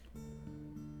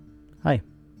Hi,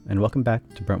 and welcome back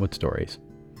to Brentwood Stories.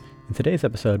 In today's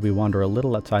episode, we wander a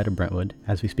little outside of Brentwood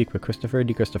as we speak with Christopher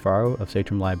DiCristofaro of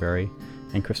Sachem Library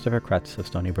and Christopher Kretz of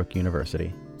Stony Brook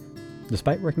University.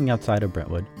 Despite working outside of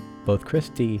Brentwood, both Chris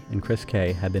D. and Chris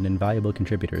K. have been invaluable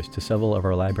contributors to several of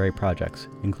our library projects,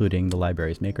 including the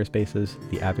library's Makerspaces,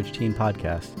 the Average Teen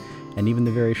podcast, and even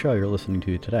the very show you're listening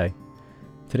to today.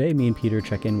 Today, me and Peter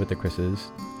check in with the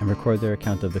Chris's and record their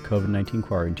account of the COVID-19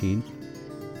 quarantine,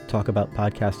 talk about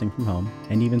podcasting from home,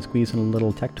 and even squeeze in a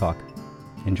little tech talk.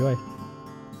 Enjoy.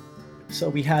 So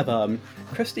we have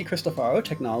Chris DiCristofaro,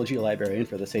 technology librarian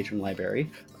for the Sachem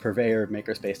Library, purveyor of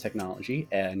Makerspace technology,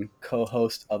 and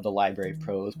co-host of the Library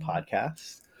Pros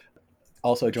podcast.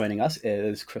 Also joining us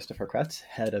is Christopher Kretz,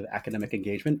 head of academic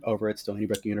engagement over at Stony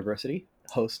Brook University,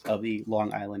 host of the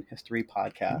Long Island History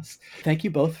podcast. Thank you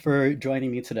both for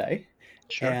joining me today.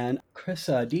 Sure. And Chris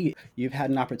D., you've had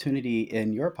an opportunity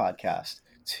in your podcast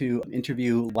to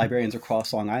interview librarians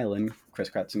across Long Island, Chris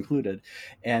Kretz included,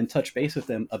 and touch base with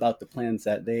them about the plans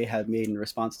that they have made in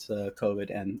response to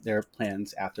COVID and their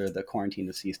plans after the quarantine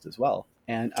has ceased as well.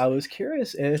 And I was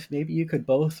curious if maybe you could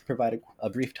both provide a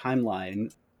brief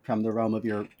timeline from the realm of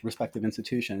your respective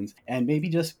institutions and maybe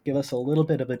just give us a little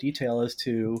bit of a detail as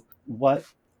to what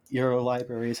your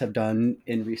libraries have done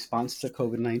in response to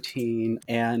COVID-19,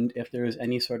 and if there's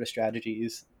any sort of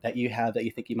strategies that you have that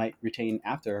you think you might retain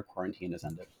after quarantine has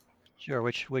ended. Sure.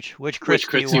 Which Chris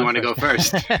do you want to go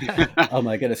first? Oh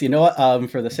my goodness. You know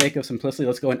what? For the sake of simplicity,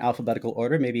 let's go in alphabetical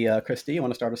order. Maybe Christy, you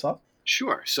want to start us off?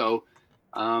 Sure. So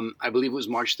I believe it was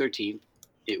March 13th.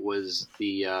 It was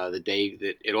the day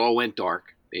that it all went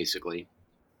dark, basically,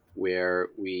 where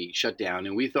we shut down.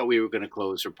 And we thought we were going to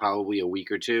close for probably a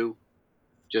week or two,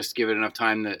 just give it enough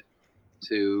time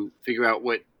to figure out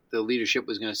what the leadership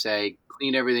was going to say,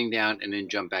 clean everything down, and then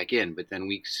jump back in. But then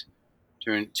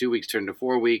 2 weeks turned to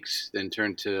 4 weeks, then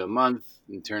turned to a month,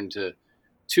 and turned to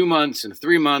 2 months and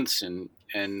 3 months. And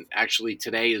actually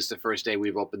today is the first day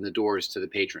we've opened the doors to the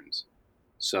patrons.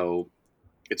 So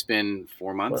it's been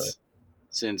 4 months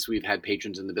since we've had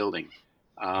patrons in the building.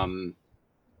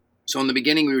 So in the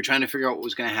beginning, we were trying to figure out what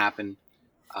was going to happen.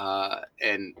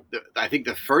 I think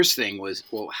the first thing was,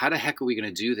 well, how the heck are we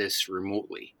going to do this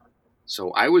remotely?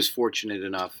 So I was fortunate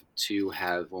enough to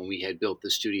have, when we had built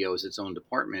the studio as its own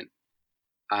department,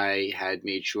 I had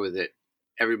made sure that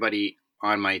everybody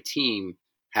on my team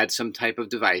had some type of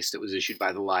device that was issued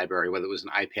by the library, whether it was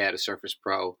an iPad, a Surface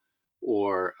Pro,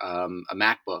 or a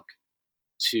MacBook,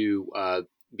 to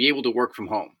be able to work from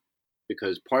home.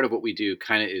 Because part of what we do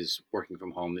kind of is working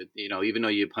from home. You know, even though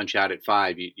you punch out at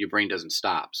 5, your brain doesn't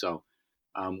stop. So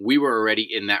we were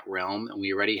already in that realm, and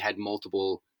we already had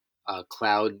multiple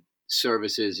cloud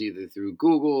services, either through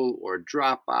Google or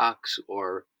Dropbox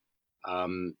or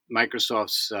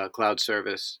Microsoft's cloud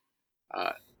service,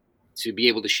 to be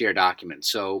able to share documents.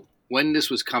 So when this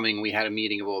was coming, we had a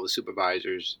meeting of all the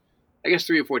supervisors, I guess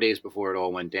 3 or 4 days before it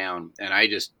all went down. And I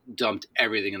just dumped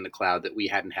everything in the cloud that we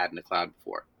hadn't had in the cloud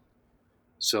before.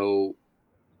 So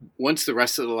once the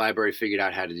rest of the library figured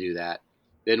out how to do that,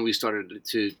 then we started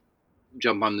to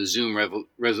jump on the Zoom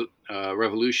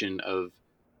revolution of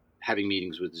having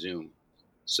meetings with Zoom.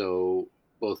 So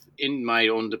both in my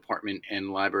own department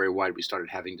and library-wide, we started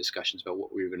having discussions about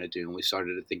what we were going to do. And we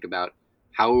started to think about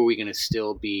how are we going to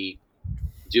still be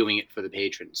doing it for the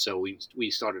patrons. So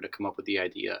we started to come up with the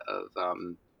idea of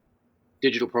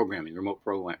digital programming, remote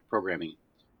programming.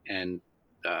 And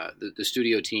the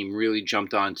studio team really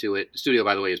jumped onto it. The studio,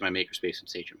 by the way, is my makerspace in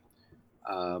Sachem.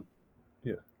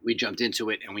 We jumped into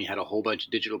it, and we had a whole bunch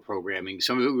of digital programming.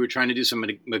 Some of it we were trying to do some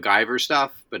MacGyver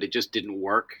stuff, but it just didn't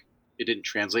work. It didn't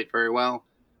translate very well.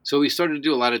 So we started to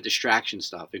do a lot of distraction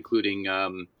stuff, including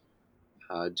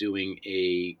doing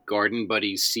a Garden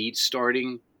Buddies seed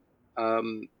starting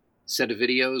set of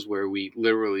videos where we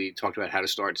literally talked about how to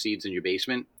start seeds in your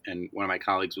basement. And one of my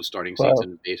colleagues was starting seeds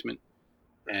in his basement.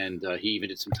 And he even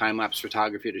did some time-lapse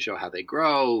photography to show how they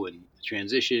grow and the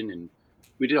transition. And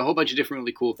we did a whole bunch of different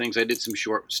really cool things. I did some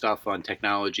short stuff on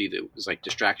technology that was like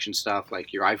distraction stuff,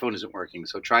 like your iPhone isn't working,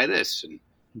 so try this. And,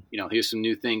 here's some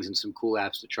new things and some cool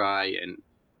apps to try. And,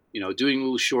 doing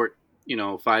little short,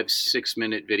 5-6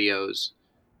 minute videos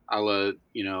a la,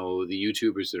 the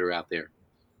YouTubers that are out there.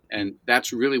 And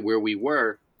that's really where we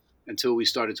were until we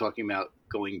started talking about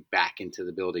going back into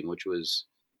the building, which was,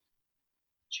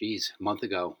 a month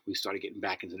ago. We started getting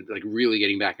back into really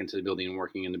getting back into the building and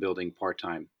working in the building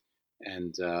part-time.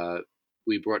 And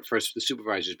we brought first the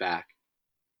supervisors back,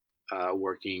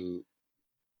 working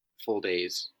full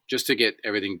days just to get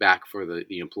everything back for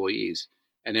the employees.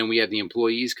 And then we had the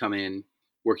employees come in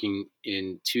working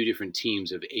in 2 different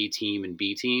teams of A team and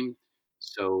B team.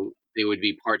 So they would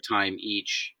be part-time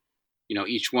each,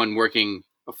 each one working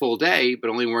a full day, but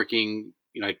only working,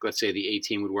 like let's say the A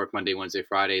team would work Monday, Wednesday,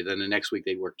 Friday. Then the next week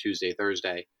they'd work Tuesday,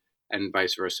 Thursday, and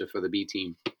vice versa for the B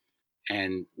team.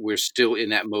 And we're still in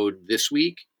that mode this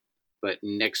week, but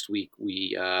next week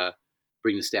we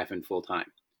bring the staff in full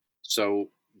time. So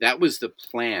that was the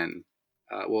plan.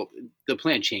 Well, the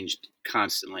plan changed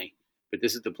constantly, but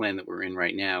this is the plan that we're in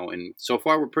right now. And so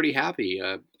far, we're pretty happy.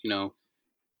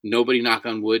 Nobody, knock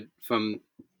on wood, from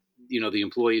the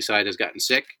employee side has gotten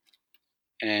sick,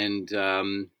 and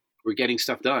we're getting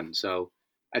stuff done. So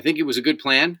I think it was a good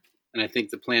plan, and I think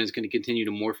the plan is going to continue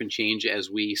to morph and change as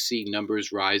we see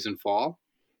numbers rise and fall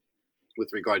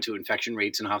with regard to infection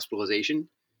rates and hospitalization.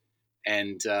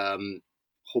 And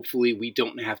hopefully we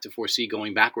don't have to foresee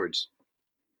going backwards.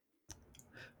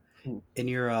 In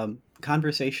your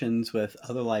conversations with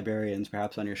other librarians,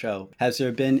 perhaps on your show, has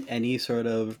there been any sort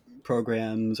of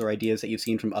programs or ideas that you've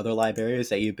seen from other librarians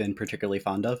that you've been particularly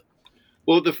fond of?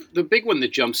 Well, the big one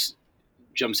that jumps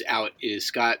out is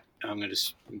Scott. I'm going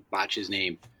to botch his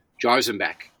name,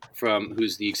 Jarzenbeck,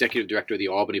 who's the executive director of the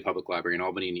Albany Public Library in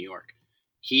Albany, New York.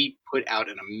 He put out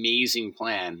an amazing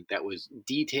plan that was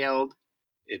detailed.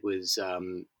 It was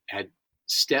had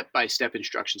step-by-step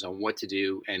instructions on what to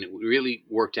do, and it really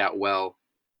worked out well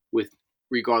with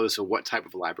regardless of what type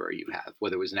of library you have,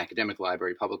 whether it was an academic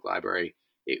library, public library.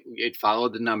 It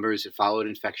followed the numbers, it followed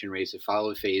infection rates, it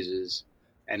followed phases,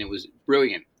 and it was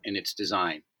brilliant in its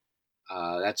design.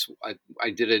 I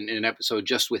did an episode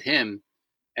just with him,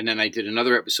 and then I did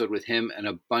another episode with him and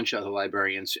a bunch of other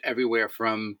librarians everywhere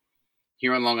from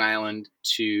here on Long Island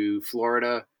to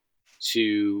Florida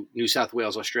to New South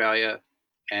Wales, Australia,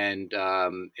 and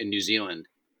in New Zealand,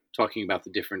 talking about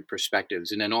the different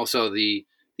perspectives, and then also the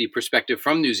perspective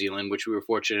from New Zealand, which we were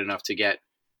fortunate enough to get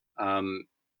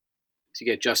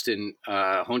Justin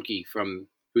Honke,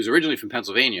 who's originally from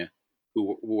Pennsylvania,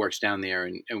 who works down there,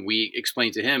 and we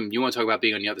explained to him, you want to talk about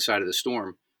being on the other side of the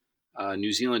storm.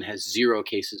 New Zealand has 0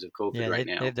 cases of COVID right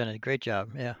now. They've done a great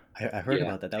job. Yeah, I heard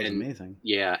about that. That was amazing.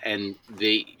 Yeah, and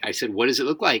I said, what does it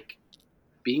look like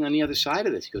being on the other side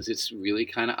of this? He goes, it's really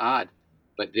kind of odd,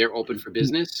 but they're open for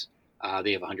business.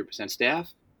 They have 100%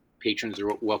 staff. Patrons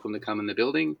are welcome to come in the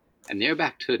building, and they're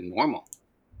back to normal.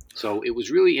 So it was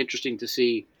really interesting to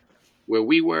see where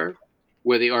we were,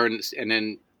 where they are, and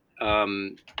then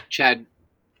Chad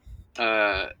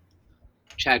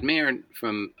Mayer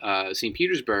from St.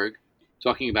 Petersburg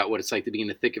talking about what it's like to be in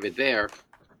the thick of it there,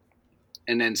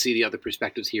 and then see the other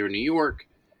perspectives here in New York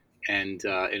and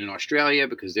in Australia,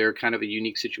 because they're kind of a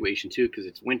unique situation too, because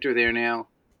it's winter there now.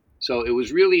 So it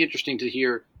was really interesting to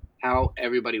hear how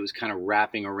everybody was kind of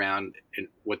wrapping around and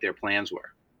what their plans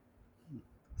were.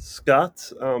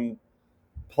 Scott's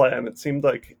plan, it seemed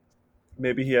like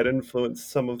maybe he had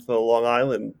influenced some of the Long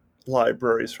Island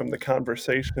libraries from the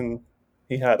conversation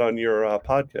he had on your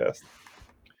podcast.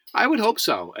 I would hope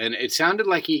so. And it sounded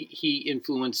like he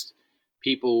influenced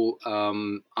people,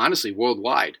 honestly,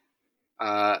 worldwide.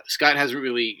 Scott hasn't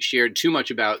really shared too much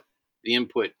about the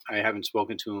input. I haven't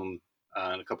spoken to him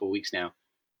in a couple of weeks now.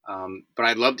 But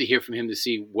I'd love to hear from him to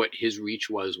see what his reach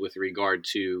was with regard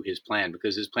to his plan,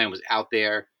 because his plan was out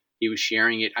there. He was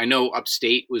sharing it. I know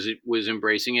Upstate was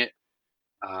embracing it.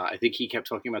 I think he kept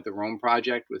talking about the Rome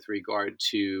Project with regard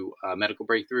to medical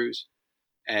breakthroughs.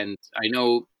 And I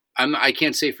know, I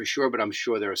can't say for sure, but I'm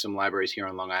sure there are some libraries here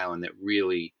on Long Island that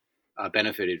really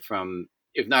benefited from,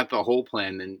 if not the whole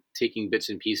plan, then taking bits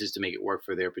and pieces to make it work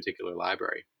for their particular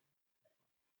library.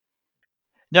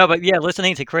 No, but yeah,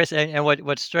 listening to Chris, and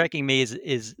what's striking me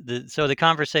is the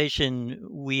conversation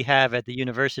we have at the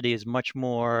university is much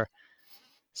more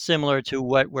similar to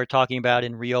what we're talking about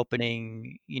in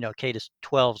reopening, K to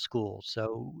 12 schools.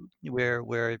 So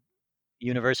we're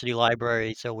university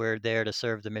library, so we're there to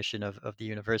serve the mission of the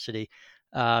university.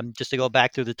 Just to go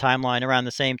back through the timeline, around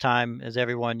the same time as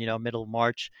everyone, middle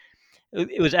March,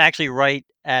 it was actually right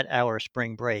at our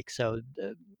spring break. So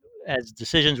as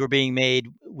decisions were being made,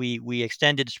 we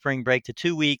extended spring break to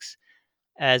 2 weeks,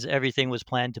 as everything was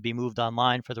planned to be moved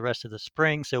online for the rest of the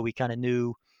spring. So we kind of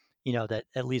knew, that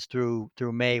at least through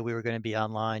May we were going to be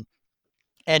online.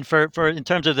 And for in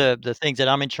terms of the things that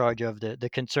I'm in charge of, the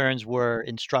concerns were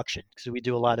instruction, because we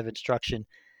do a lot of instruction.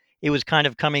 It was kind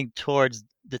of coming towards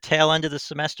the tail end of the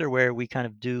semester where we kind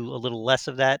of do a little less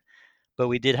of that, but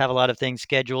we did have a lot of things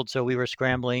scheduled, so we were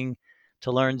scrambling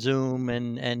to learn Zoom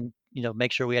and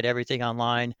make sure we had everything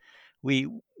online. We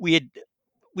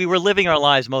were living our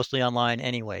lives mostly online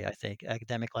anyway. I think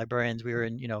academic librarians, we were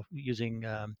using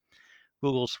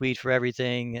Google Suite for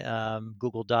everything,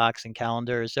 Google Docs and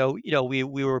calendars. So we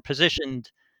were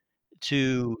positioned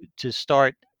to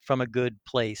start from a good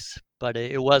place, but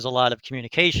it was a lot of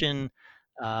communication.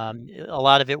 A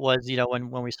lot of it was,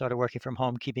 when we started working from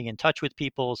home, keeping in touch with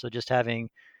people. So just having,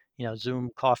 Zoom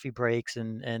coffee breaks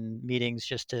and meetings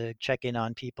just to check in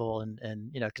on people.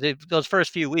 And because those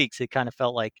first few weeks, it kind of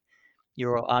felt like you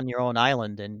were on your own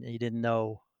island and you didn't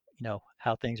know,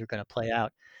 how things were going to play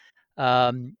out.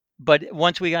 But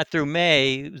once we got through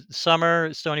May,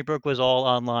 summer, Stony Brook was all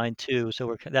online too.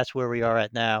 So that's where we are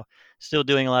at now. Still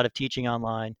doing a lot of teaching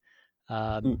online,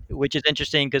 which is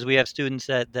interesting because we have students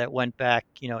that went back,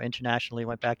 internationally,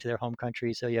 went back to their home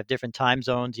country. So you have different time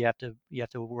zones you have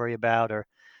to worry about or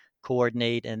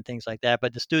coordinate and things like that.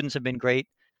 But the students have been great.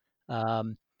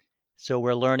 Um, so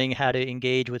we're learning how to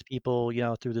engage with people,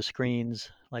 through the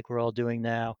screens like we're all doing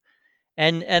now.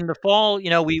 And the fall,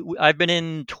 I've been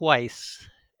in twice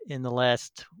in the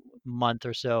last month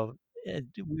or so.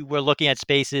 We're looking at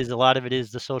spaces. A lot of it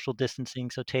is the social distancing,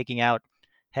 so taking out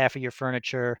half of your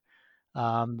furniture.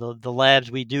 The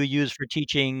labs we do use for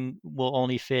teaching will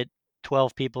only fit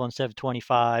 12 people instead of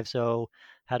 25. So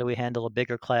how do we handle a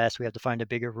bigger class? We have to find a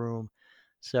bigger room.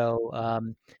 So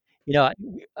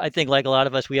I think like a lot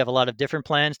of us, we have a lot of different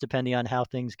plans depending on how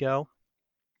things go.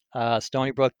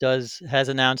 Stony Brook has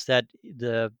announced that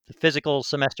the physical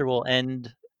semester will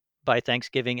end by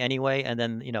Thanksgiving anyway, and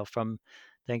then from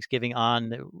Thanksgiving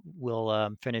on we'll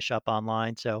finish up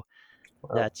online. So Wow.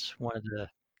 that's one of the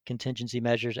contingency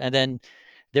measures. And then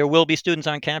there will be students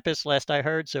on campus, last I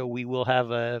heard. So we will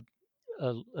have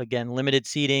again limited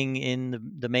seating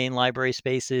in the main library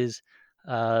spaces.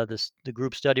 The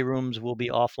group study rooms will be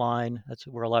offline. That's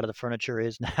where a lot of the furniture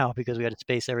is now because we had to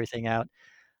space everything out.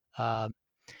 Um,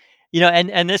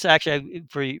 and this actually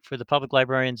for the public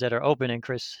librarians that are open, and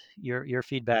Chris, your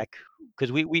feedback,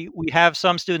 because we have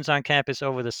some students on campus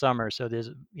over the summer, so there's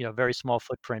very small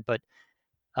footprint, but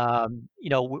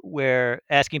we're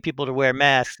asking people to wear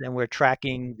masks and we're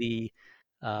tracking the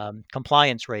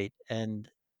compliance rate, and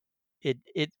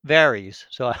it varies.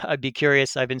 So I'd be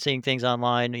curious. I've been seeing things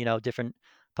online, different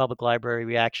public library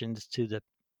reactions to the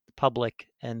public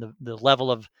and the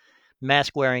level of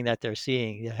mask wearing that they're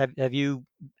seeing.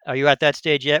 Are you at that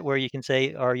stage yet where you can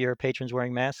say, are your patrons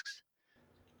wearing masks?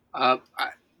 I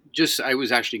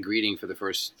was actually greeting for the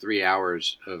first 3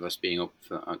 hours of us being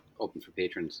open for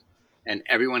patrons, and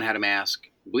everyone had a mask.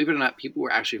 Believe it or not, people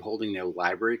were actually holding their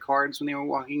library cards when they were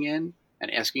walking in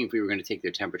and asking if we were going to take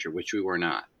their temperature, which we were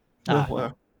not. Oh,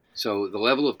 wow. So the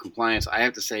level of compliance, I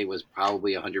have to say, was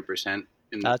probably 100%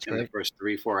 in That's the great. first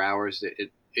 3-4 hours.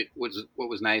 It was what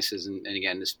was nice is, and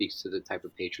again, this speaks to the type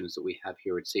of patrons that we have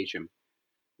here at Sachem.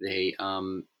 They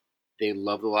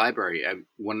love the library. At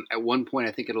one point,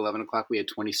 I think at 11 o'clock, we had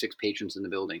 26 patrons in the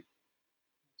building.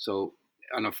 So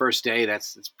on the first day,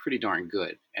 that's pretty darn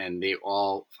good. And they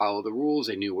all follow the rules.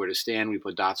 They knew where to stand. We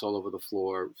put dots all over the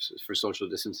floor for social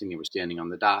distancing. They were standing on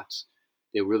the dots.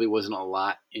 There really wasn't a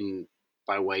lot in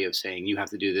by way of saying you have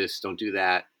to do this, don't do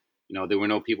that. There were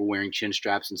no people wearing chin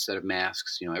straps instead of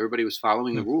masks. Everybody was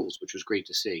following the rules, which was great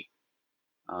to see.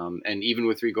 And even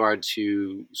with regard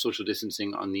to social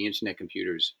distancing on the internet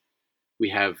computers, we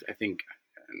have, I think,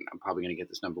 and I'm probably going to get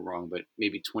this number wrong, but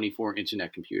maybe 24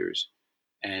 internet computers.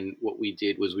 And what we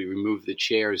did was we removed the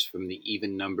chairs from the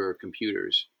even number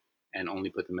computers and only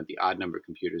put them at the odd number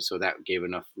computers. So that gave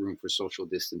enough room for social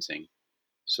distancing.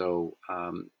 So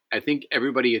I think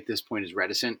everybody at this point is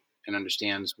reticent and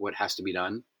understands what has to be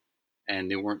done. And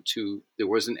there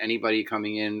wasn't anybody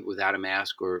coming in without a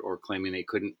mask or claiming they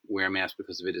couldn't wear a mask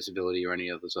because of a disability or any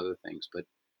of those other things.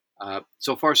 But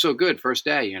so far, so good. First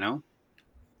day,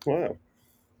 Wow. You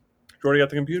already got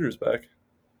the computers back.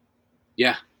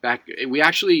 Yeah, back.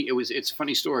 It's a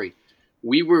funny story.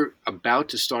 We were about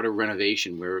to start a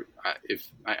renovation where, if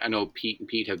I know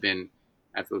Pete have been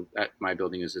at my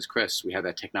building as Chris. We have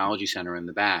that technology center in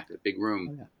the back, a big room.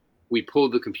 Oh, yeah. We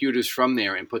pulled the computers from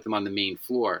there and put them on the main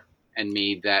floor and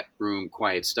made that room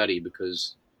quiet study,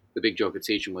 because the big joke at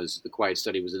Sachem was the quiet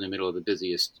study was in the middle of the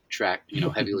busiest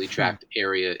heavily tracked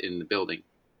area in the building.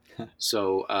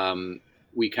 So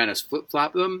we kind of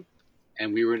flip-flopped them,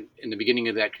 and we were in the beginning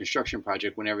of that construction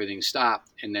project when everything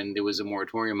stopped, and then there was a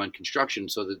moratorium on construction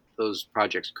so that those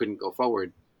projects couldn't go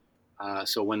forward.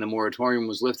 So when the moratorium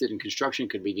was lifted and construction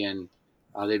could begin,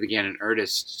 they began in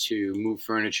earnest to move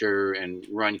furniture and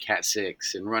run Cat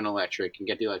 6 and run electric and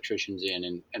get the electricians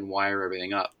in and wire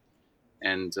everything up.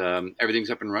 And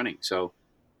everything's up and running. So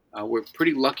we're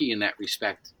pretty lucky in that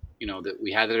respect, that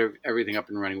we had everything up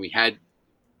and running. We had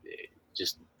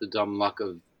just the dumb luck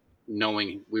of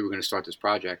knowing we were going to start this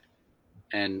project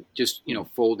and just,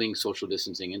 folding social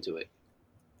distancing into it.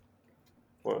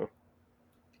 Wow.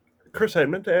 Chris, I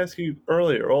meant to ask you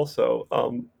earlier also,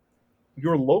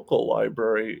 your local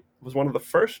library was one of the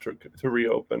first to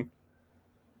reopen.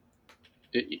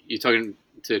 You talking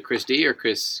to Chris D or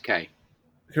Chris K?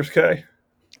 Chris K.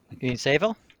 You mean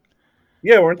Sayville?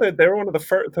 Yeah, weren't they? They were one of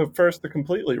the first to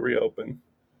completely reopen.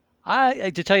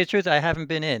 To tell you the truth, I haven't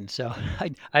been in. So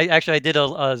I did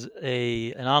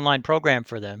an online program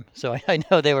for them. So I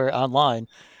know they were online,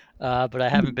 but I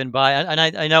haven't been by. And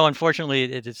I know, unfortunately,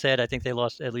 it's sad. I think they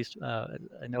lost at least, I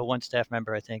know one staff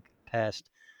member, I think, passed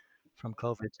from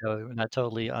COVID. So we're not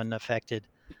totally unaffected.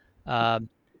 Um,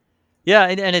 yeah,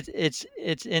 and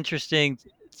it's interesting.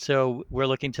 So we're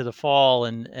looking to the fall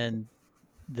and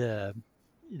the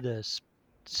the s-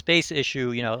 space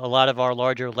issue. You know, a lot of our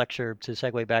larger lecture, to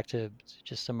segue back to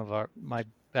just some of my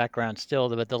background still,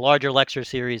 but the larger lecture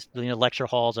series, lecture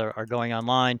halls are going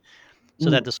online so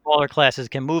that the smaller classes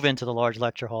can move into the large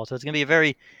lecture hall. So it's going to be a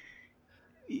very,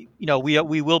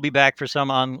 we will be back for some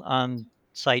on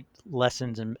site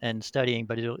lessons and studying,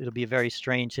 but it'll be a very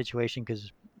strange situation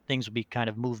because things will be kind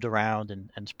of moved around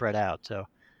and spread out. So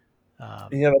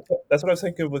Yeah, that's what I was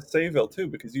thinking with Sayville too,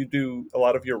 because you do a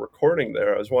lot of your recording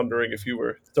there. I was wondering if you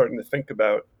were starting to think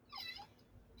about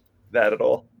that at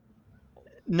all.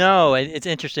 no, it's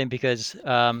interesting because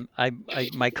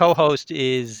my co-host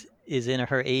is in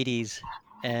her 80s,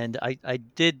 and I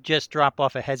did just drop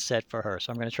off a headset for her,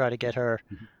 so I'm going to try to get her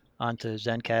onto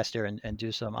Zencaster and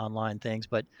do some online things.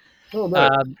 But Oh, nice.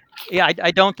 yeah,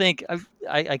 I don't think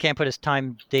I can't put a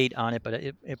time date on it, but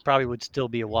it probably would still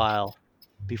be a while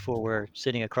before we're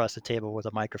sitting across the table with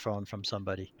a microphone from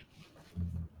somebody.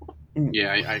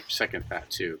 Yeah, I second that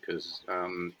too, because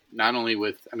not only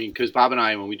because Bob and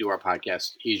I, when we do our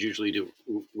podcast,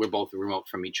 we're both remote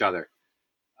from each other,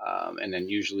 and then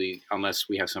usually, unless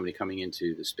we have somebody coming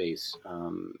into the space,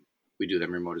 we do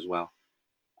them remote as well.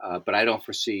 But I don't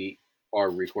foresee our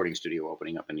recording studio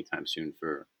opening up anytime soon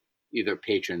for either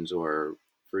patrons or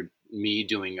for me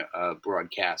doing a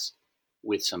broadcast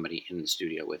with somebody in the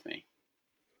studio with me.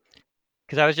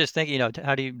 Because I was just thinking,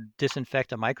 how do you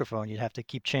disinfect a microphone? You'd have to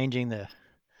keep changing the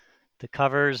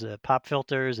covers, the pop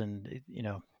filters, and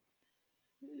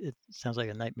it sounds like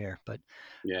a nightmare.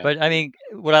 Yeah. But I mean,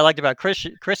 what I liked about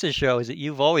Chris's show is that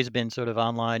you've always been sort of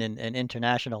online and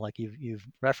international, like you've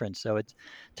referenced. So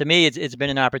to me, it's been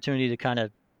an opportunity to kind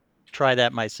of try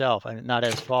that myself. I'm not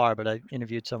as far, but I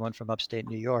interviewed someone from upstate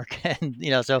New York, and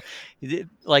so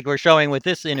like we're showing with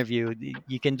this interview,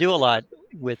 you can do a lot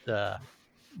with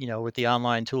with the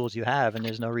online tools you have, and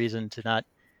there's no reason to not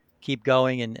keep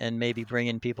going and maybe bring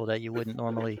in people that you wouldn't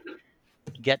normally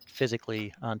get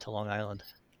physically onto Long Island.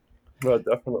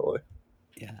 Definitely.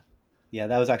 Yeah. Yeah,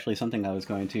 that was actually something I was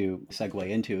going to segue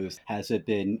into. Has it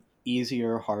been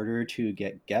easier, harder to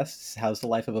get guests? How's the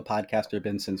life of a podcaster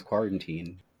been since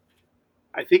quarantine?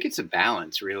 I think it's a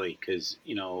balance, really, because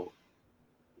you're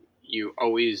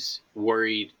always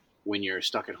worried when you're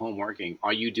stuck at home working.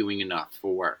 Are you doing enough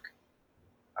for work?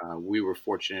 We were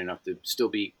fortunate enough to still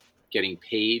be getting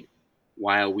paid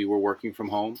while we were working from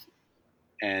home,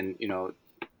 and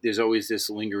there's always this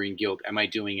lingering guilt. Am I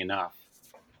doing enough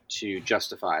to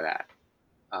justify that?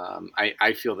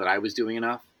 I feel that I was doing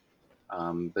enough,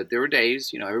 but there were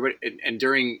days, everybody, and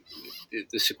during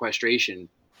the sequestration,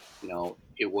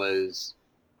 it was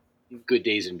good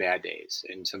days and bad days.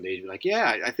 And some days you're like,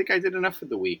 yeah, I think I did enough for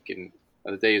the week. And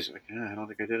other days like, I don't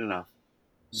think I did enough.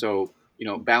 So,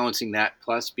 balancing that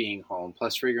plus being home,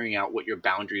 plus figuring out what your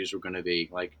boundaries were going to be.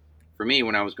 Like for me,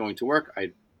 when I was going to work,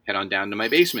 I'd head on down to my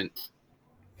basement.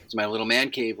 It's my little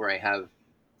man cave where I have,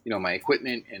 my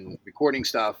equipment and recording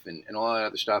stuff and all that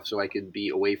other stuff. So I could be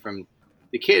away from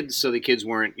the kids. So the kids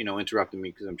weren't, interrupting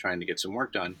me because I'm trying to get some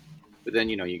work done. But then,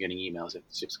 you're getting emails at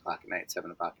 6 o'clock at night,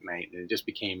 7 o'clock at night, and it just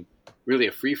became really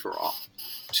a free for all.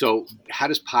 So, how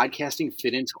does podcasting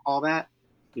fit into all that?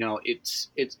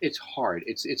 It's hard.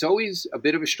 It's always a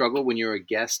bit of a struggle when you're a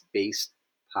guest based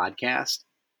podcast,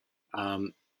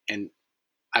 and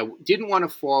I didn't want to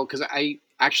fall because I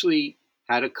actually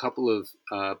had a couple of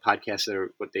podcasts that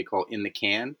are what they call in the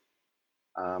can.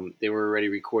 They were already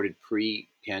recorded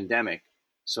pre-pandemic,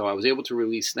 so I was able to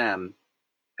release them,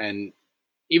 and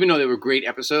even though they were great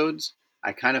episodes,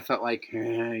 I kind of felt like,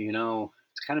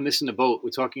 it's kind of missing the boat. We're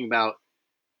talking about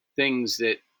things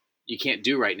that you can't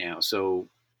do right now. So,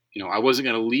 I wasn't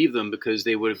going to leave them because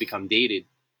they would have become dated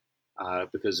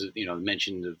because of,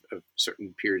 mention of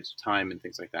certain periods of time and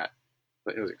things like that.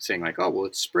 But it was saying like, oh, well,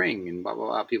 it's spring and blah, blah,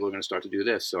 blah. People are going to start to do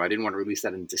this. So I didn't want to release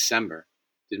that in December.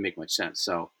 Didn't make much sense.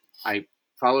 So I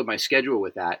followed my schedule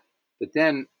with that. But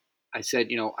then I said,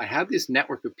 I have this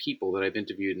network of people that I've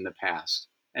interviewed in the past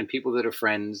and people that are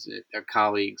friends, are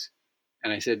colleagues.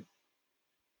 And I said,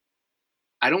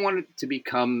 I don't want it to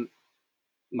become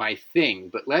my thing,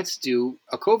 but let's do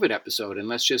a COVID episode and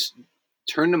let's just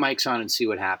turn the mics on and see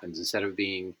what happens instead of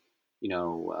being,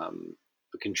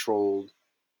 a controlled,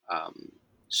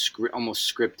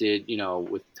 almost scripted,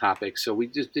 with topics. So we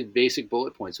just did basic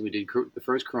bullet points. And we did the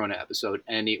first Corona episode,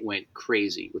 and it went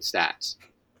crazy with stats.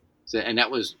 So, and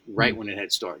that was right when it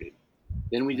had started.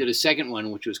 Then we did a second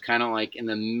one, which was kind of like in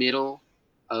the middle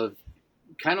of,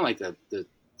 kind of like the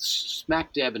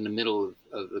smack dab in the middle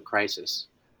of the crisis.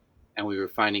 And we were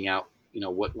finding out,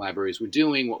 what libraries were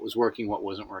doing, what was working, what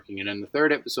wasn't working. And then the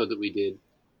third episode that we did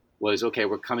was, okay,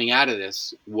 we're coming out of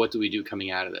this. What do we do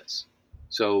coming out of this?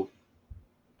 So,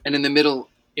 and in the middle,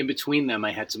 in between them,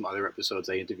 I had some other episodes.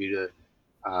 I interviewed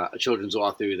a children's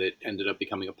author that ended up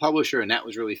becoming a publisher, and that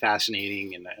was really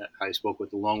fascinating. And I spoke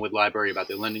with the Longwood Library about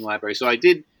their lending library. So I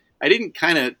didn't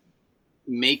kind of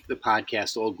make the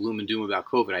podcast all gloom and doom about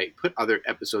COVID. I put other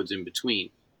episodes in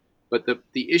between. But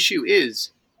the issue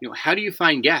is, how do you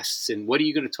find guests and what are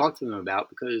you going to talk to them about?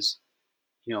 Because,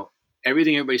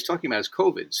 everything everybody's talking about is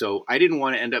COVID. So I didn't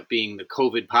want to end up being the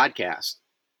COVID podcast.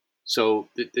 So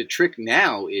the trick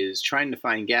now is trying to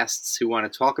find guests who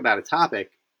want to talk about a topic.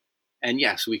 And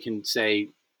yes, we can say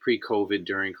pre-COVID,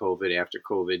 during COVID, after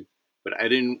COVID, but I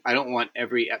don't want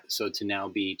every episode to now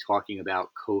be talking about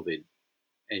COVID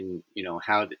and,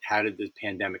 how did the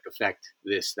pandemic affect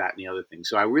this, that, and the other thing.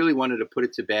 So I really wanted to put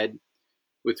it to bed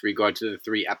with regard to the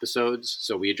 3 episodes.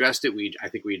 So we addressed it. I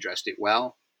think we addressed it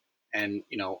well. And,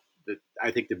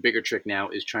 I think the bigger trick now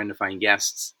is trying to find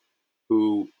guests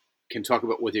who can talk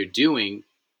about what they're doing.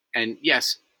 And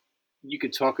yes, you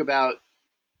could talk about,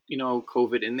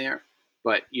 COVID in there,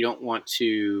 but you don't want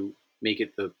to make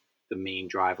it the main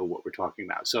drive of what we're talking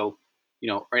about. So,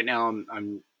 right now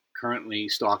I'm currently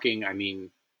stalking,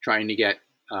 trying to get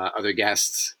other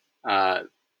guests by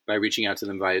reaching out to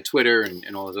them via Twitter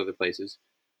and all those other places.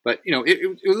 But,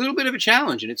 it was a little bit of a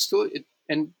challenge, and it's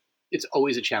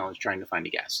always a challenge trying to find a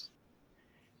guest.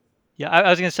 Yeah, I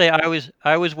was going to say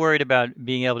I was worried about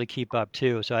being able to keep up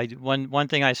too. So one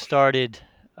thing I started,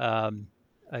 I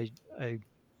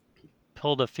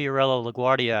pulled a Fiorello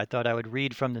LaGuardia. I thought I would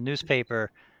read from the newspaper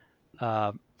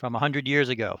from 100 years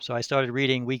ago. So I started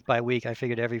reading week by week. I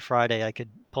figured every Friday I could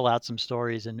pull out some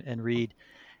stories and read.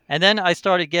 And then I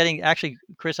started getting, actually,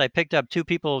 Chris, I picked up 2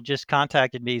 people just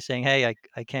contacted me saying, hey,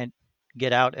 I can't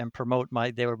get out and promote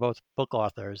they were both book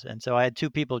authors. And so I had 2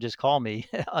 people just call me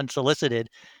unsolicited,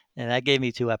 and that gave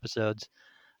me 2 episodes.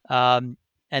 And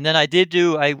then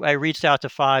I reached out to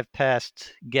 5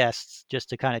 past guests just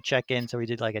to kind of check in. So we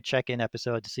did like a check-in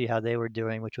episode to see how they were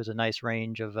doing, which was a nice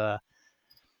range of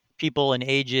people and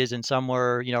ages. And some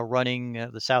were, running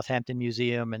the Southampton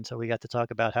Museum. And so we got to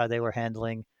talk about how they were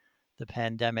handling the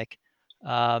pandemic.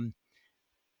 And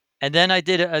then I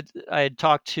had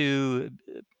talked to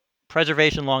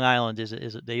Preservation Long Island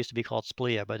is they used to be called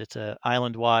SPLIA, but it's a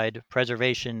island-wide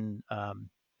preservation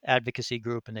advocacy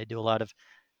group, and they do a lot of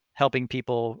helping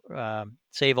people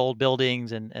save old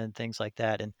buildings and things like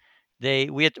that. And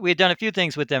we had done a few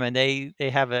things with them, and they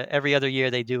have every other year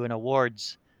they do an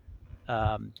awards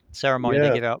ceremony. They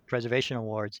Yeah. give out preservation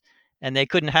awards, and they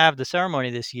couldn't have the ceremony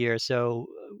this year, so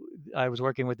I was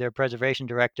working with their preservation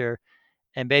director,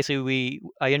 and basically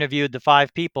I interviewed the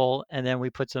 5 people, and then we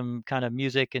put some kind of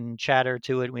music and chatter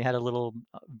to it. We had a little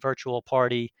virtual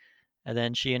party, and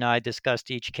then she and I discussed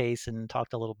each case and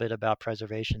talked a little bit about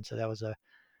preservation. So that was a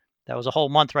whole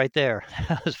month right there.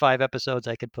 That was 5 episodes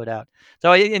I could put out.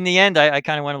 So in the end, I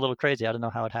kind of went a little crazy. I don't know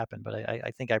how it happened, but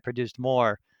I think I produced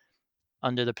more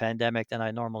under the pandemic than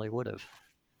I normally would have.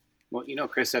 Well,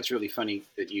 Chris, that's really funny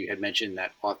that you had mentioned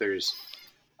that authors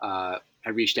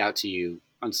had reached out to you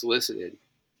unsolicited,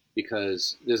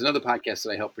 because there's another podcast that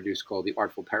I helped produce called The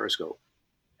Artful Periscope,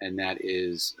 and that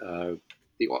is the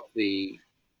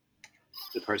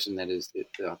person that is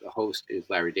the host is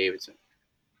Larry Davidson,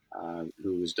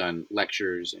 who's done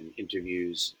lectures and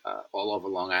interviews all over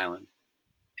Long Island,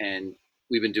 and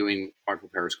we've been doing Artful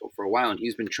Periscope for a while, and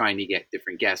he's been trying to get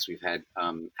different guests. We've had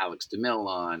Alex DeMille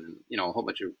on, a whole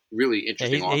bunch of really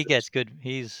interesting authors. He gets good.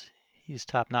 He's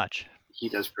top notch. He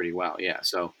does pretty well, yeah.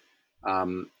 So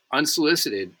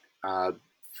unsolicited,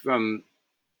 from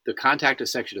the contact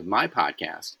us section of my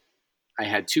podcast, I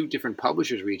had 2 different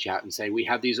publishers reach out and say, we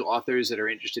have these authors that are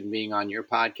interested in being on your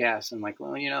podcast. I'm like,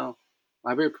 well,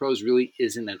 Library Pros really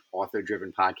isn't an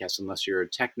author-driven podcast unless you're a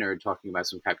tech nerd talking about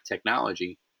some type of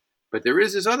technology. But there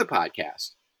is this other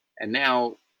podcast. And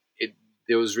now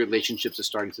those relationships are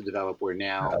starting to develop where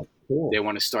now they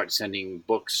want to start sending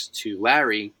books to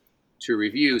Larry to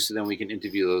review, so then we can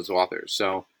interview those authors.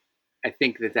 So I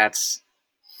think that's,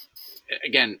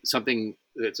 again, something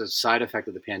that's a side effect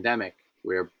of the pandemic,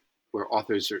 where where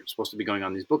authors are supposed to be going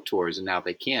on these book tours, and now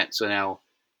they can't. So now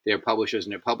their publishers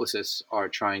and their publicists are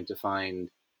trying to find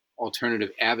alternative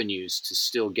avenues to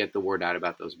still get the word out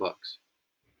about those books.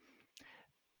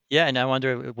 Yeah, and I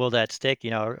wonder, will that stick?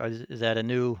 Or is that a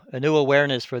new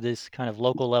awareness for this kind of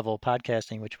local level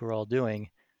podcasting, which we're all doing?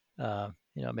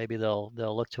 Maybe they'll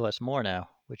look to us more now,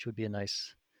 which would be a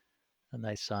nice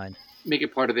sign. Make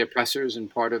it part of their pressers and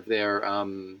part of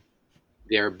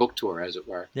their book tour, as it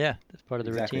were. Yeah, that's part of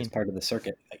the Exactly, routine. it's part of the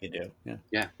circuit that you do.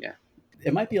 Yeah. Yeah.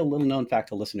 It might be a little known fact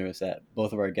to listeners that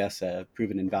both of our guests have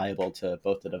proven invaluable to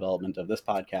both the development of this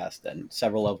podcast and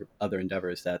several other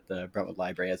endeavors that the Brentwood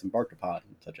Library has embarked upon,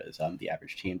 such as the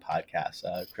Average Teen podcast.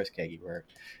 Chris Kagi were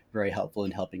very helpful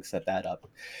in helping set that up.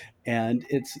 And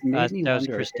it's made me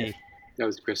wonder. That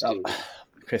was Christy.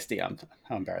 Christy,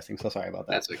 how embarrassing. So sorry about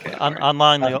that. That's okay.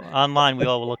 Online, we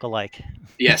all look alike.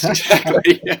 Yes,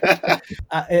 exactly.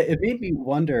 It made me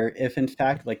wonder if, in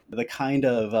fact, like the kind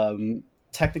of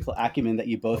technical acumen that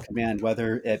you both command,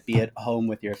 whether it be at home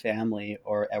with your family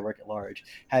or at work at large,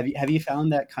 have you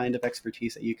found that kind of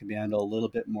expertise that you command a little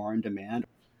bit more in demand?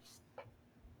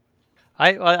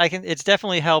 I can. It's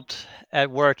definitely helped at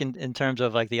work in terms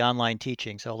of like the online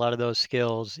teaching. So a lot of those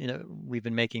skills, we've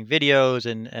been making videos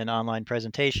and online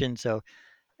presentations. So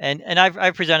and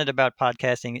I've presented about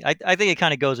podcasting. I think it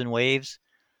kind of goes in waves.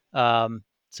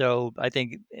 So I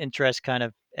think interest kind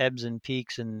of ebbs and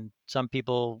peaks, and some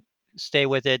people stay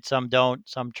with it, some don't,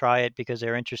 some try it because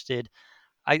they're interested.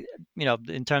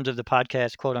 In terms of the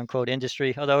podcast, quote unquote,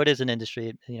 industry, although it is an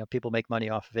industry, people make money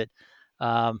off of it.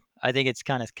 I think it's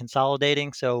kind of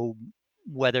consolidating. So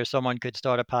whether someone could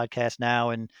start a podcast now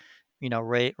and,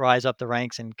 rise up the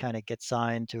ranks and kind of get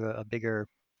signed to a bigger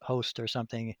host or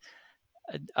something,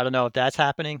 I don't know if that's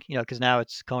happening, because now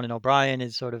it's Conan O'Brien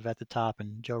is sort of at the top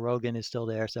and Joe Rogan is still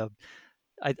there. So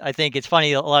I think it's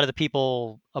funny. A lot of the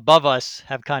people above us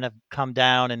have kind of come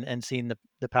down and seen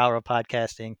the power of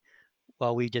podcasting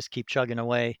while we just keep chugging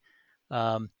away.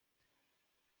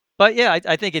 But yeah,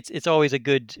 I think it's always a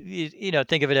good,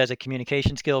 think of it as a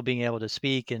communication skill, being able to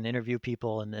speak and interview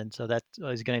people. And so that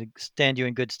is going to stand you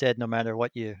in good stead no matter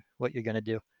what you're going to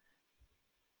do.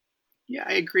 Yeah,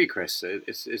 I agree, Chris.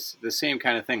 It's the same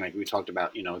kind of thing. Like we talked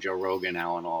about, Joe Rogan,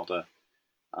 Alan Alda,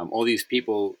 all these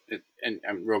people, and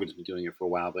Rogan's been doing it for a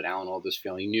while, but Alan Alda's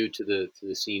fairly new to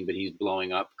the scene, but he's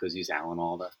blowing up because he's Alan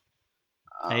Alda.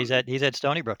 And he's at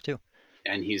Stony Brook too.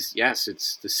 And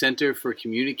it's the Center for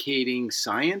Communicating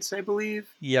Science, I believe.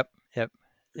 Yep.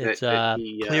 It's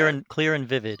clear and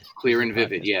vivid. Clear and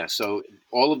vivid, yeah. So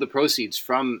all of the proceeds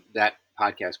from that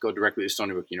podcast go directly to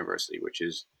Stony Brook University, which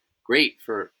is great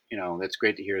for, that's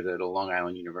great to hear that a Long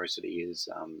Island University is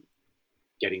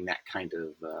getting that kind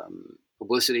of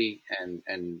publicity,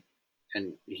 and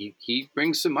he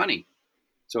brings some money.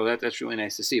 So that's really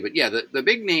nice to see. But yeah, the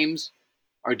big names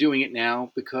are doing it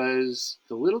now because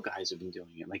the little guys have been doing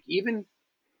it. Like even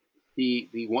the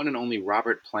one and only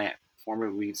Robert Plant, former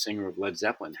lead singer of Led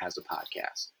Zeppelin, has a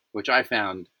podcast, which I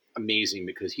found amazing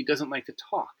because he doesn't like to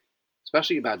talk,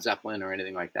 especially about Zeppelin or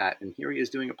anything like that. And here he is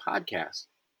doing a podcast.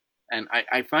 And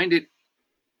I find it,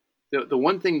 the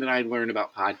one thing that I learned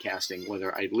about podcasting,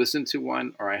 whether I listen to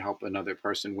one or I help another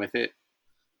person with it,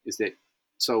 is that,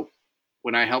 so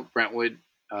when I help Brentwood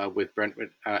with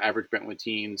Average Brentwood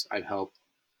Teens, I've helped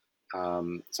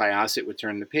Syosset with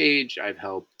Turn the Page. I've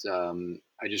helped,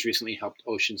 I just recently helped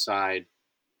Oceanside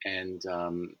and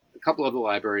a couple other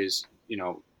libraries,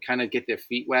 kind of get their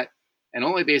feet wet. And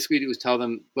all I basically do is tell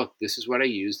them, look, this is what I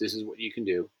use. This is what you can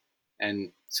do.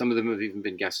 And some of them have even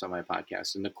been guests on my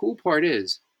podcast. And the cool part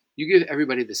is you give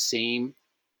everybody the same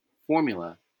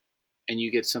formula and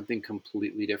you get something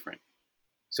completely different.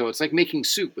 So it's like making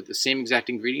soup with the same exact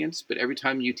ingredients, but every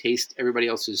time you taste everybody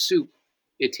else's soup,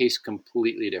 it tastes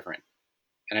completely different.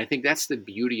 And I think that's the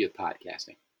beauty of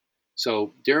podcasting.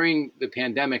 So during the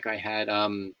pandemic, I had,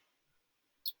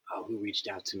 who reached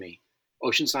out to me?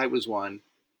 Oceanside was one.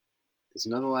 There's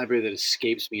another library that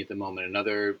escapes me at the moment,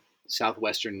 another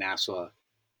Southwestern Nassau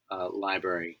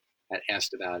library that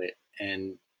asked about it.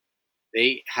 And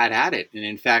they had at it. And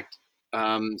in fact,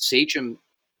 Sachem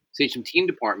Teen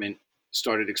Department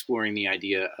started exploring the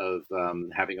idea of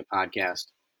having a podcast,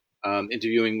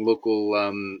 interviewing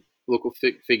local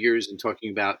figures and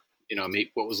talking about,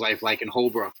 what was life like in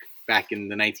Holbrook back in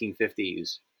the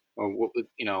 1950s, or what,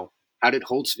 how did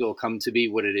Holtzville come to be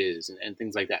what it is, and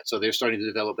things like that. So they're starting to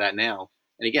develop that now.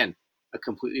 And again, a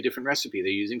completely different recipe.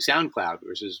 They're using SoundCloud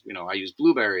versus, I use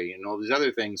Blueberry and all these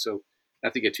other things. So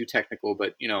not to get too technical,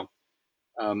 but,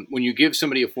 when you give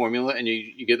somebody a formula and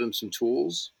you give them some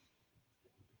tools,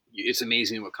 it's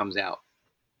amazing what comes out.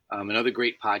 Another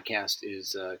great podcast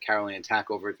is Carol Ann Tack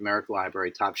over at the American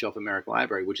Library, Top Shelf American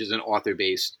Library, which is an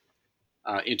author-based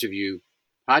interview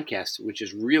podcast, which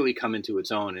has really come into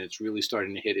its own, and it's really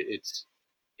starting to hit its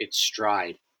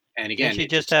stride. And Didn't again, she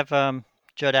just have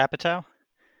Judd Apatow?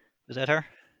 Was that her?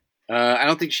 I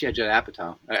don't think she had Judd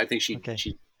Apatow. I think Okay.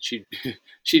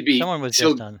 she'd be Someone was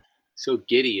just on. so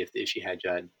giddy if she had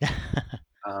Judd.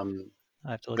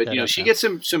 I have to look But that up she now. gets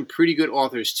some pretty good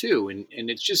authors too, and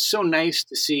it's just so nice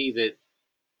to see that.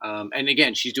 And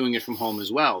again, she's doing it from home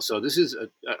as well. So this is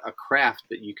a craft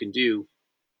that you can do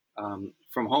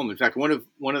from home. In fact, one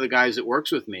of the guys that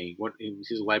works with me,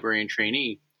 he's a librarian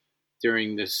trainee.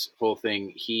 During this whole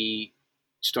thing, he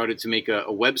started to make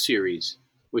a web series,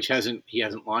 which he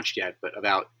hasn't launched yet, but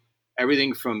about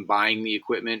everything from buying the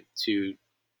equipment to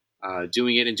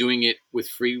doing it with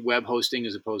free web hosting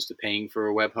as opposed to paying for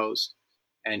a web host.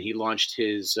 And he launched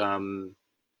his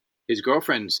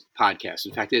girlfriend's podcast.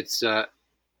 In fact, it's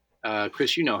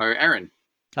Chris, you know her, Erin.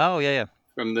 Oh yeah.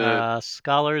 From the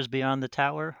Scholars Beyond the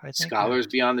Tower, I think. Scholars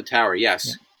Beyond the Tower, yes.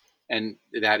 Yeah. And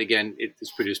that again, it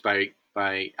is produced by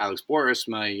Alex Boris,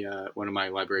 my one of my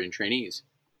librarian trainees.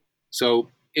 So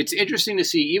it's interesting to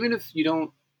see, even if you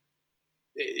don't.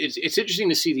 It's interesting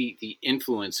to see the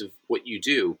influence of what you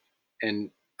do,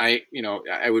 and I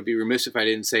would be remiss if I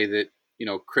didn't say that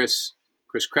Chris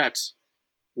Kretz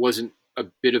wasn't a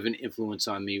bit of an influence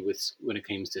on me when it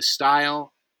came to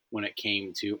style, when it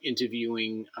came to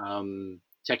interviewing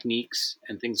techniques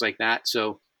and things like that.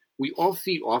 So we all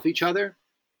feed off each other,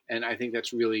 and I think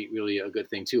that's really, really a good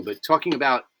thing too. But talking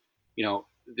about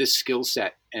this skill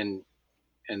set and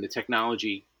the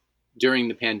technology during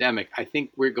the pandemic, I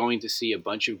think we're going to see a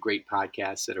bunch of great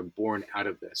podcasts that are born out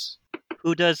of this.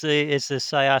 Who is the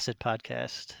Syosset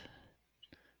podcast?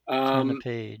 Turn the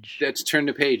Page. That's Turn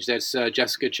the Page. That's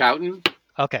Jessica Chowton.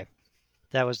 Okay.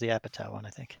 That was the Apatow one, I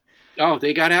think. Oh,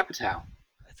 they got Apatow.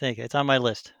 I think it's on my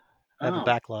list. I have a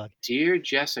backlog. Dear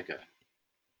Jessica.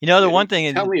 The one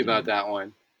thing... Tell me about that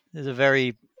one. There's a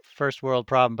very first world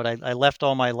problem, but I left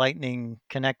all my Lightning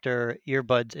connector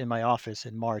earbuds in my office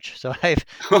in March. So I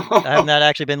have not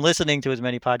actually been listening to as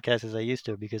many podcasts as I used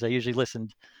to, because I usually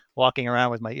listened walking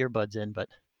around with my earbuds in. But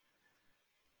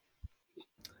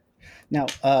now,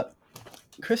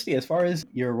 Christy, as far as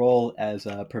your role as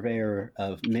a purveyor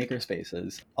of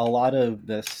makerspaces, a lot of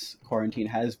this quarantine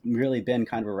has really been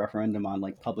kind of a referendum on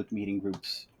like public meeting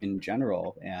groups in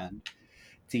general. And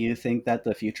do you think that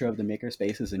the future of the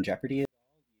makerspace is in jeopardy?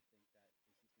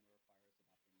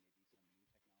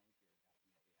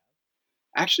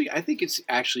 Actually, I think it's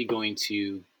actually going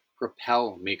to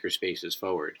propel makerspaces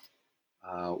forward.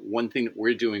 One thing that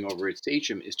we're doing over at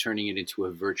Sachem is turning it into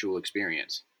a virtual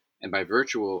experience. And by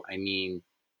virtual, I mean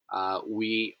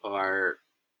we are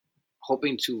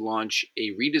hoping to launch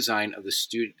a redesign of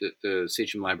the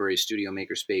Sachem Library Studio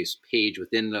Makerspace page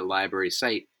within the library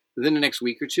site within the next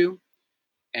week or two.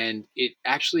 And it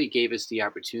actually gave us the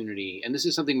opportunity, and this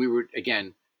is something we were,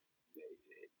 again,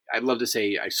 I'd love to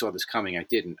say I saw this coming. I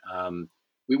didn't.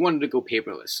 We wanted to go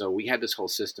paperless. So we had this whole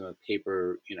system of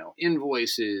paper,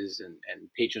 invoices, and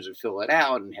patrons would fill it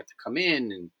out and have to come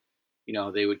in, and,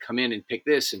 they would come in and pick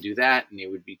this and do that, and they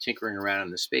would be tinkering around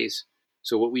in the space.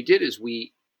 So what we did is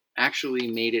we actually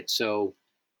made it so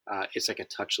it's like a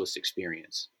touchless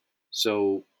experience.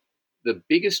 So the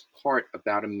biggest part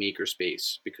about a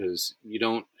makerspace, because you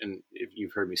don't, and if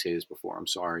you've heard me say this before, I'm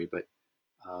sorry, but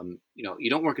you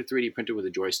don't work a 3D printer with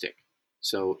a joystick.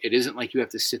 So it isn't like you have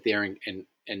to sit there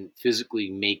and physically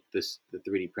make the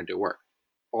 3D printer work.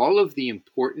 All of the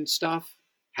important stuff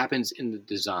happens in the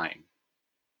design.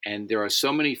 And there are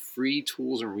so many free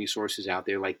tools and resources out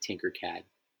there like Tinkercad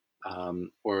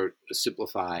or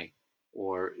Simplify,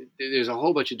 or there's a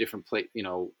whole bunch of different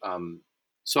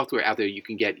software out there you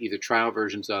can get either trial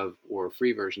versions of or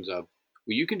free versions of,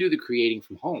 where you can do the creating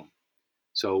from home.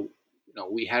 So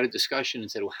we had a discussion and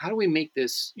said, well, how do we make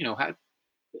this,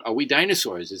 are we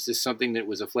dinosaurs? Is this something that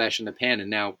was a flash in the pan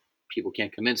and now people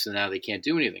can't come in, so now they can't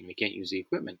do anything? They can't use the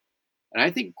equipment. And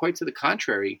I think quite to the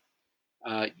contrary,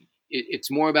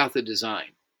 it's more about the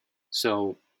design.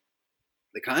 So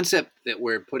the concept that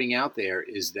we're putting out there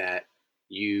is that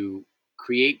you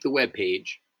create the web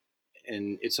page,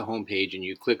 and it's a home page, and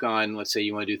you click on, let's say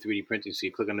you want to do 3D printing, so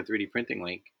you click on the 3D printing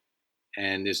link,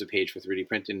 and there's a page for 3D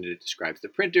printing that describes the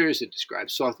printers, it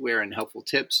describes software and helpful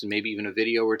tips, and maybe even a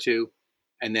video or two.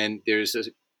 And then there's a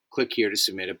click here to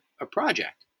submit a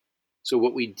project. So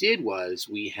what we did was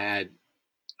we had,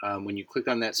 when you click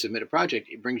on that submit a project,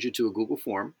 it brings you to a Google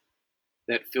form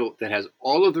that has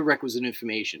all of the requisite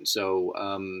information. So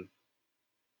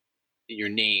your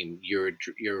name,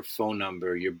 your phone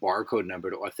number, your barcode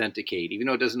number to authenticate. Even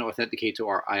though it doesn't authenticate to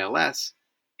our ILS,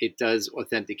 it does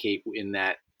authenticate in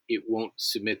that it won't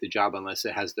submit the job unless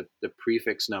it has the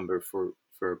prefix number for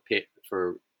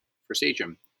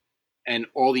Sagem, and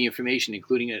all the information,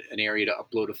 including an area to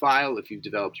upload a file if you've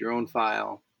developed your own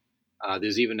file.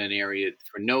 There's even an area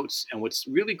for notes. And what's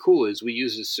really cool is we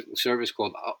use a service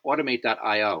called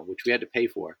Automate.io, which we had to pay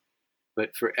for.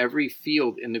 But for every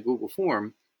field in the Google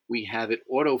form, we have it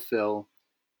autofill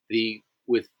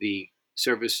with the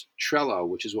service Trello,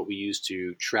 which is what we use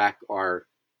to track our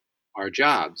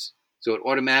jobs. So it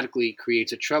automatically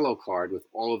creates a Trello card with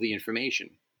all of the information.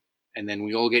 And then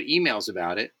we all get emails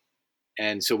about it.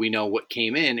 And so we know what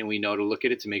came in, and we know to look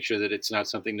at it to make sure that it's not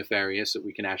something nefarious, that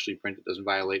we can actually print it doesn't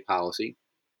violate policy.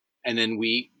 And then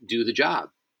we do the job.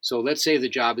 So let's say the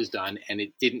job is done and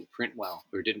it didn't print well,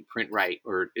 or didn't print right,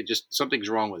 or it just something's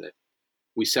wrong with it.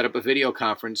 We set up a video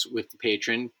conference with the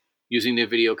patron using their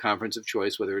video conference of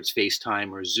choice, whether it's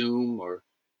FaceTime or Zoom or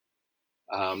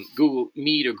Google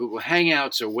Meet or Google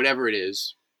Hangouts or whatever it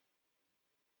is.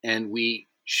 And we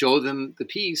show them the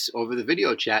piece over the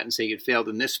video chat and say it failed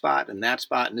in this spot and that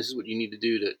spot, and this is what you need to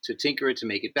do to tinker it to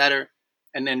make it better,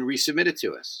 and then resubmit it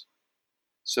to us.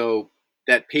 So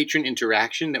that patron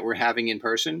interaction that we're having in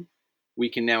person, we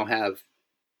can now have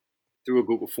through a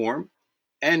Google form,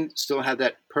 and still have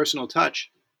that personal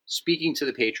touch, speaking to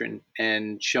the patron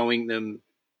and showing them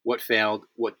what failed,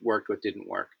 what worked, what didn't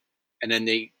work. And then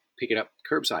they pick it up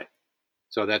curbside.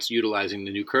 So that's utilizing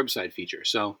the new curbside feature.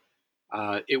 So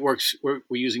it works. We're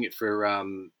using it for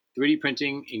 3D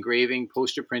printing, engraving,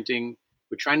 poster printing.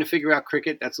 We're trying to figure out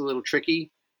Cricut. That's a little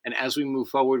tricky. And as we move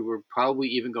forward, we're probably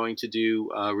even going to do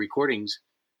recordings,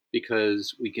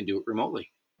 because we can do it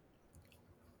remotely.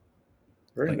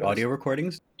 Very nice. Audio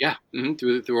recordings? Yeah,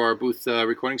 through our booth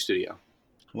recording studio.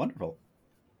 Wonderful.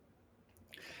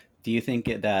 Do you think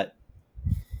that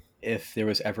if there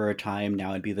was ever a time,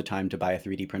 now would be the time to buy a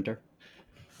 3D printer?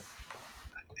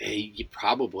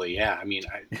 Probably, yeah. I mean,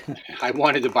 I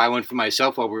wanted to buy one for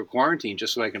myself while we were quarantined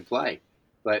just so I can play.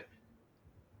 But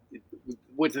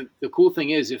what the cool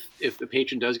thing is, if the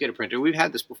patron does get a printer, we've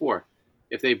had this before.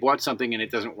 If they bought something and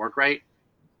it doesn't work right,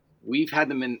 we've had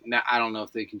them in. Now, I don't know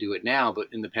if they can do it now, but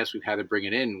in the past we've had to bring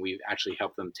it in. We've actually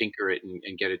helped them tinker it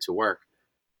and get it to work.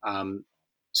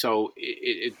 So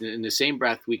in the same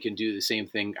breath, we can do the same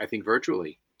thing, I think,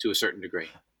 virtually to a certain degree.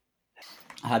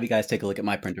 I'll have you guys take a look at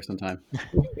my printer sometime.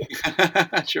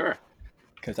 Sure.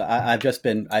 Because I've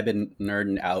been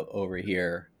nerding out over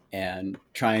here and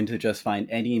trying to just find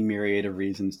any myriad of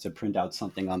reasons to print out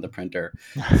something on the printer.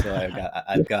 So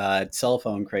I've got cell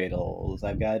phone cradles,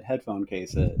 I've got headphone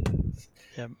cases.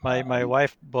 Yeah, my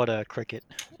wife bought a Cricut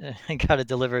and got it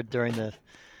delivered during the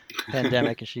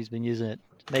pandemic, and she's been using it.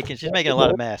 She's making a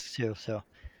lot of masks too, so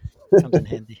it comes in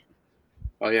handy.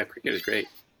 Oh yeah, Cricut is great.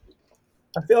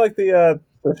 I feel like the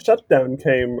shutdown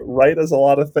came right as a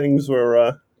lot of things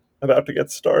were about to get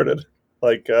started.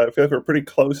 Like I feel like we're pretty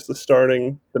close to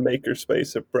starting the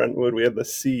makerspace at Brentwood. We had the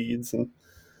seeds and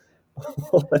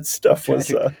all that stuff. Was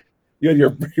you had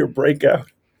your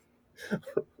breakout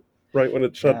right when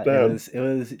it shut down? It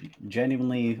was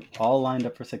genuinely all lined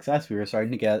up for success. We were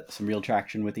starting to get some real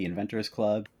traction with the Inventors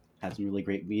Club. Had some really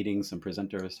great meetings. Some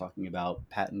presenters talking about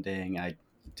patenting. I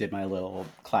did my little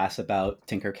class about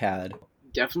Tinkercad.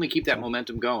 Definitely keep that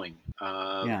momentum going,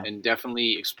 and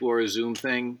definitely explore a Zoom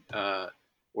thing,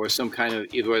 or some kind of,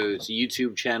 either whether it's a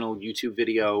YouTube channel, YouTube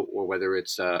video, or whether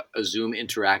it's a Zoom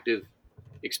interactive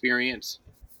experience.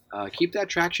 Keep that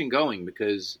traction going,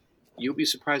 because you'll be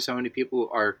surprised how many people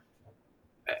are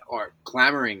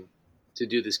clamoring to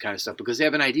do this kind of stuff because they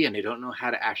have an idea and they don't know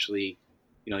how to actually,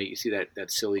 you see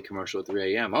that silly commercial at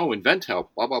 3 a.m. Oh, invent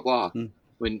help, blah, blah, blah.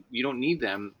 When you don't need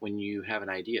them when you have an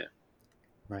idea.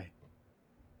 Right.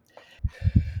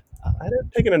 I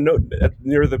had taken a note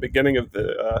near the beginning of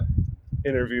the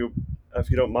interview, if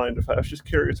you don't mind, if I was just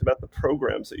curious about the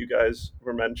programs that you guys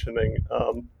were mentioning.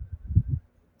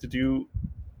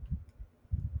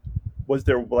 Was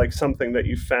there like something that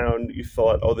you found you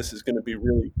thought, oh, this is going to be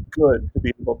really good to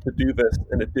be able to do this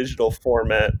in a digital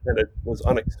format, and it was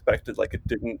unexpected, like it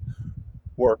didn't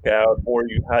work out, or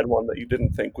you had one that you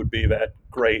didn't think would be that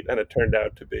great and it turned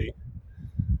out to be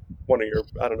one of your,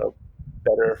 I don't know,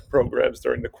 better programs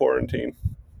during the quarantine?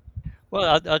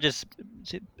 Well, I'll just,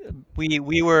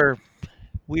 we were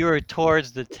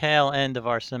towards the tail end of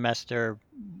our semester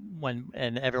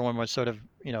and everyone was sort of,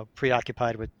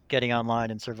 preoccupied with getting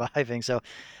online and surviving. So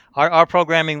our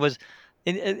programming was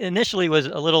initially was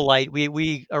a little light.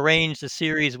 We arranged a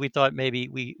series. We thought maybe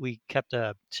we kept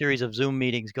a series of Zoom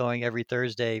meetings going every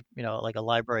Thursday, like a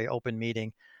library open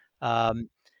meeting. Um,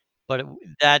 but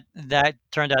that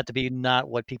turned out to be not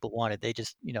what people wanted. They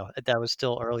just, that was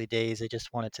still early days. They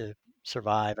just wanted to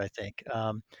survive, I think.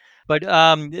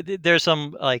 There's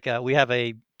some we have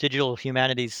a digital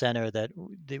humanities center that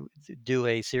do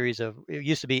a series of. It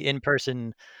used to be in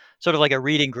person, sort of like a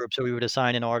reading group. So we would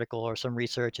assign an article or some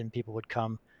research, and people would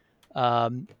come.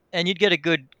 And you'd get a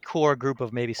good core group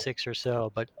of maybe 6 or so,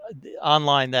 but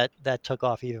online that took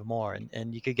off even more,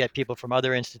 and you could get people from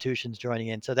other institutions joining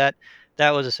in. So that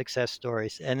was a success story.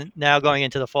 And now going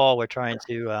into the fall, we're trying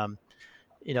to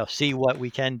see what we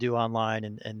can do online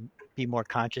and be more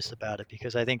conscious about it,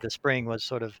 because I think the spring was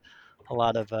sort of a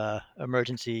lot of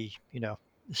emergency.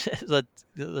 Let's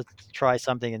try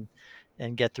something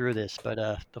and get through this. But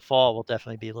the fall will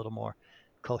definitely be a little more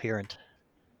coherent.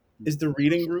 Is the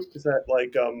reading group, is that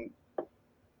like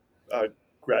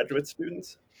graduate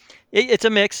students? It's a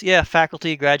mix, yeah.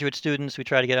 Faculty, graduate students. We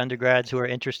try to get undergrads who are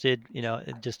interested,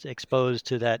 just exposed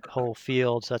to that whole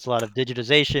field. So that's a lot of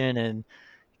digitization, and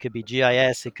it could be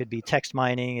GIS, it could be text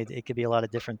mining, it could be a lot of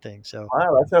different things. So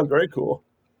Wow, that sounds very cool.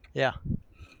 yeah.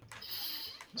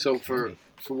 So for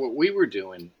what we were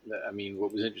doing, I mean,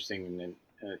 what was interesting, and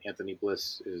Anthony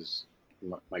Bliss is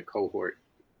my cohort.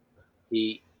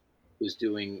 He was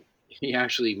doing. He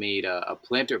actually made a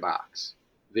planter box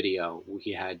video.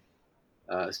 He had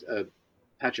a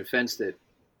patch of fence that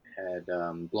had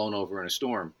blown over in a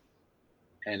storm,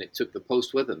 and it took the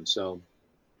post with him. So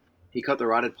he cut the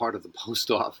rotted part of the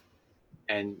post off,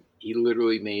 and he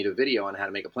literally made a video on how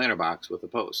to make a planter box with a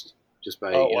post, just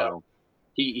by wow.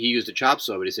 He used a chop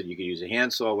saw, but he said you could use a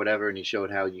handsaw, whatever, and he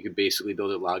showed how you could basically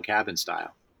build it log cabin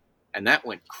style, and that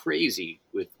went crazy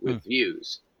with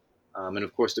views. And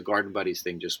of course, the Garden Buddies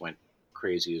thing just went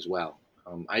crazy as well.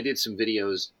 I did some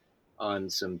videos on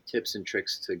some tips and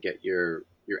tricks to get your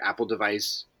Apple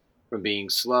device from being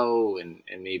slow, and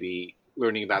maybe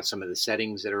learning about some of the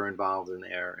settings that are involved in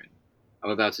there. And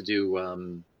I'm about to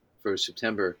do for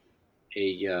September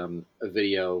a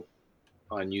video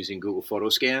on using Google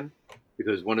PhotoScan,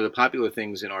 because one of the popular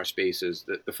things in our space is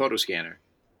the photo scanner.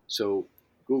 So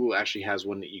Google actually has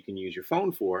one that you can use your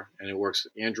phone for, and it works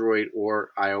Android or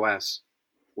iOS,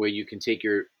 where you can take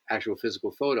your actual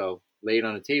physical photo, lay it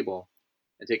on a table,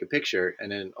 and take a picture,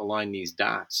 and then align these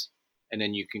dots, and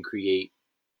then you can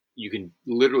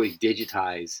literally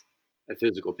digitize a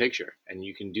physical picture, and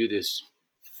you can do this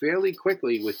fairly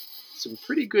quickly with some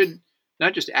pretty good,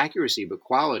 not just accuracy, but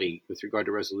quality with regard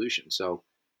to resolution. So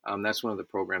that's one of the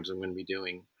programs I'm going to be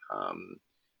doing.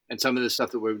 And some of the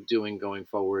stuff that we're doing going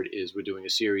forward is we're doing a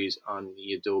series on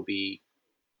the Adobe,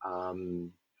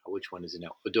 which one is it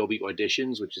now? Adobe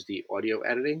Auditions, which is the audio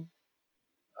editing.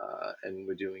 And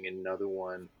we're doing another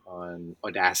one on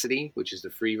Audacity, which is the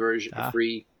free version,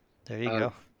 free there you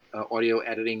go. Audio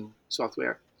editing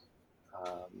software.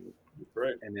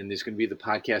 Right. And then there's going to be the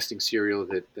podcasting serial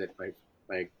that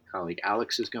my colleague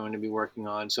Alex is going to be working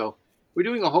on. So we're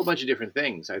doing a whole bunch of different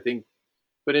things, I think.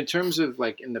 But in terms of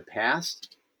like in the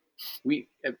past,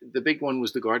 the big one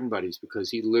was the Garden Buddies, because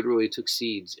he literally took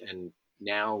seeds, and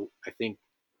now I think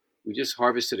we just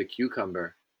harvested a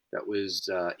cucumber that was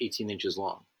 18 inches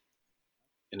long,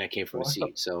 and that came from a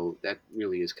seed. So that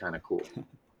really is kind of cool.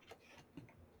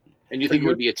 And you think it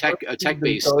would be a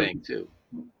tech-based thing too.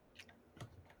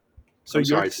 So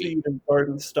your seed and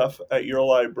garden stuff at your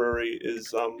library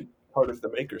is part of the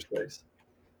makerspace.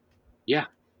 Yeah.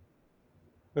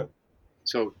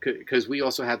 So, because we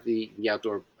also have the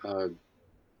outdoor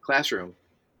classroom,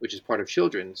 which is part of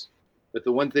children's. But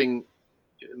the one thing,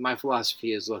 my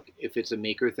philosophy is, look, if it's a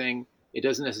maker thing, it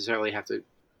doesn't necessarily have to,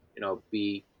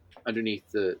 be underneath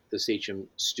the Sachem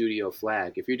Studio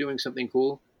flag. If you're doing something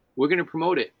cool, we're going to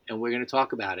promote it, and we're going to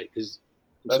talk about it, because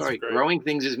growing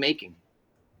things is making.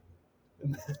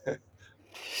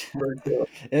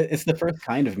 It's the first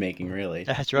kind of making, really.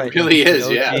 That's right. It really is,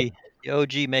 the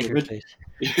OG makerspace.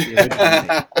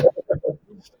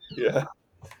 Yeah.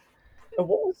 And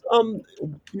what was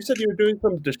you said you were doing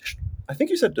some I think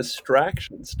you said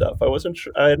distraction stuff. I wasn't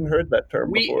sure. I hadn't heard that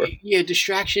term before. Yeah,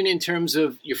 distraction in terms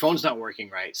of your phone's not working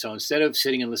right. So instead of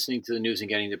sitting and listening to the news and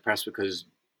getting depressed because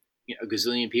a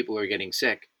gazillion people are getting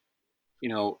sick,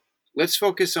 let's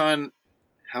focus on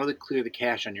how to clear the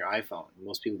cache on your iPhone.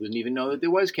 Most people didn't even know that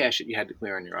there was cache that you had to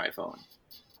clear on your iPhone,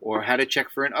 or how to check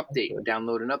for an update,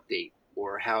 download an update,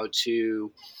 or how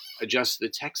to adjust the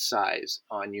text size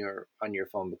on your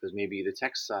phone, because maybe the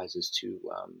text size is too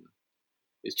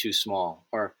small,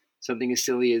 or something as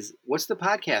silly as what's the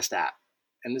podcast app,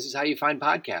 and this is how you find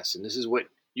podcasts, and this is what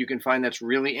you can find that's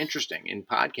really interesting in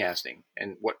podcasting,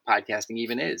 and what podcasting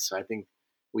even is. So I think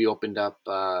we opened up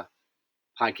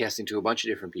podcasting to a bunch of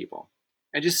different people.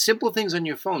 And just simple things on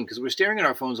your phone, because we're staring at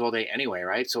our phones all day anyway,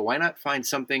 right? So why not find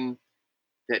something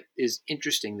that is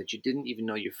interesting that you didn't even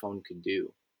know your phone could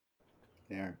do?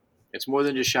 There. It's more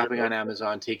than just shopping on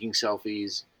Amazon, taking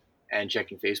selfies, and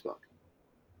checking Facebook.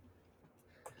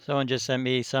 Someone just sent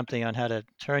me something on how to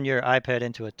turn your iPad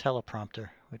into a teleprompter,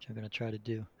 which I'm going to try to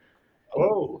do.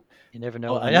 Oh, You never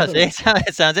know. Oh, I know. another- See,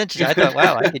 it sounds interesting. I thought,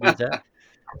 wow, I could use that.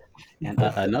 And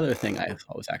another thing I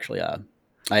thought was actually,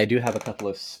 I do have a couple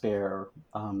of spare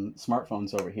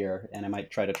smartphones over here, and I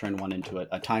might try to turn one into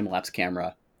a time-lapse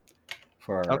camera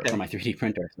for my 3D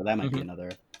printer. So that might be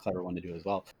another clever one to do as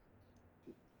well.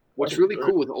 What's really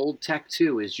cool with old tech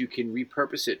too is you can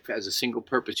repurpose it as a single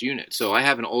purpose unit. So I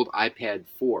have an old iPad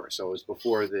 4, so it was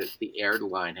before the Air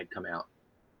line had come out.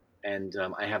 And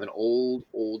I have an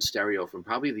old stereo from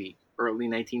probably the early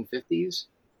 1950s.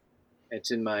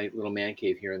 It's in my little man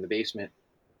cave here in the basement.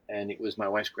 And it was my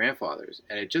wife's grandfather's.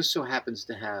 And it just so happens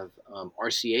to have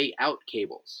RCA out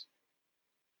cables.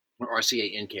 Or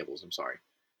RCA in cables, I'm sorry.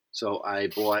 So I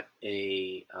bought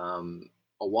a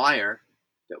wire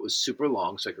that was super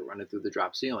long so I could run it through the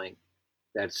drop ceiling.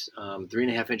 That's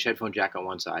 3.5-inch headphone jack on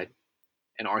one side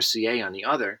and RCA on the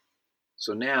other.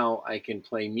 So now I can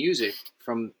play music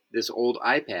from this old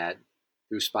iPad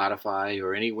through Spotify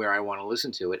or anywhere I want to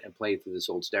listen to it and play it through this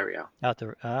old stereo.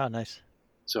 Nice.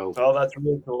 So that's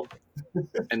really cool.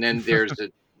 And then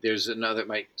there's another,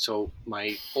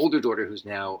 my older daughter, who's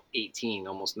now 18,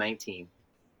 almost 19,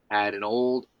 had an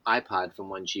old iPod from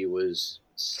when she was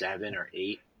 7 or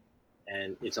 8.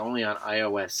 And it's only on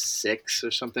iOS 6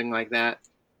 or something like that.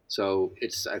 So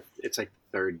it's like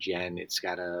third gen. It's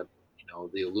got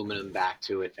the aluminum back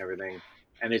to it and everything.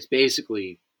 And it's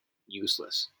basically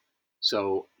useless.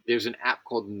 So there's an app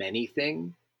called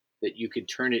ManyThing that you could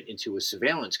turn it into a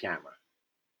surveillance camera.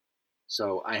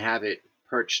 So I have it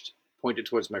pointed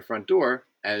towards my front door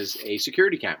as a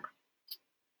security camera.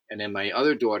 And then my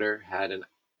other daughter had an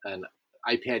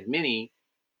iPad mini,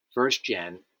 first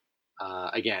gen.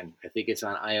 Again, I think it's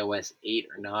on iOS 8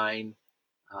 or 9.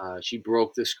 She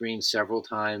broke the screen several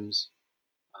times.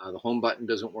 The home button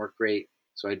doesn't work great.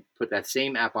 So I put that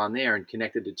same app on there and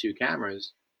connected to 2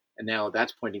 cameras. And now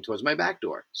that's pointing towards my back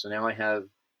door. So now I have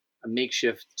a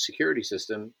makeshift security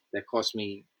system that costs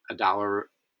me $1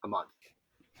 a month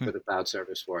for the cloud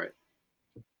service for it.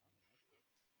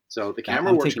 So the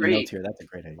camera works great. Notes here. That's a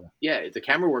great idea. Yeah, the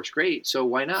camera works great. So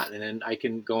why not? And then I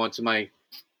can go onto my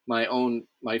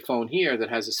phone here that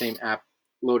has the same app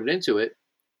loaded into it,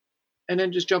 and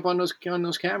then just jump on those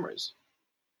cameras.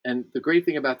 And the great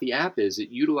thing about the app is it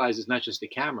utilizes not just the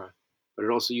camera, but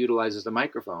it also utilizes the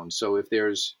microphone. So if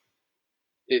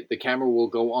the camera will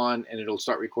go on and it'll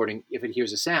start recording if it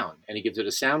hears a sound, and it gives it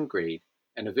a sound grade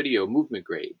and a video movement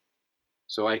grade.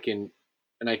 So I can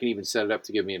even set it up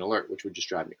to give me an alert, which would just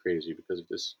drive me crazy because of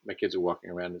this. My kids are walking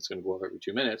around, it's going to go off every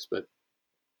 2 minutes. But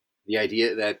the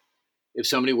idea that if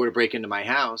somebody were to break into my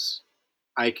house,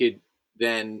 I could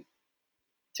then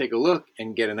take a look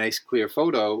and get a nice clear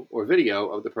photo or video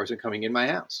of the person coming in my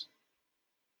house.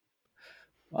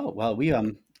 Oh, well, we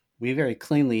very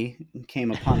cleanly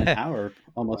came upon an hour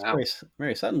almost Wow. very,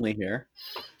 very suddenly here.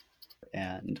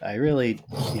 And I really,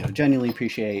 genuinely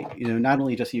appreciate, not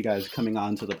only just you guys coming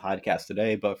on to the podcast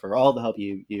today, but for all the help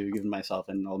you've given myself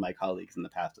and all my colleagues in the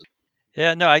past.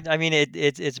 Yeah, no, I mean,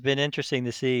 it's been interesting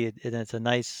to see. It's a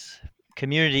nice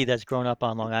community that's grown up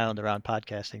on Long Island around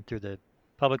podcasting through the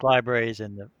public libraries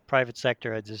and the private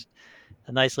sector. It's just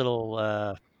a nice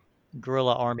little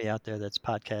guerrilla army out there that's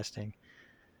podcasting.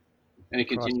 And it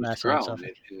across continues to Nassau grow. and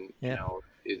Suffolk. And Yeah.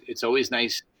 it's always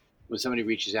nice when somebody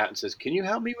reaches out and says, "Can you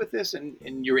help me with this?"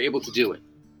 And you're able to do it.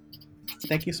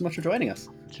 Thank you so much for joining us.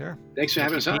 Sure. Thanks for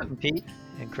having us on. Pete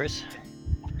and Chris.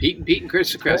 Pete and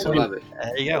Chris. I love it.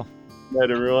 There you go.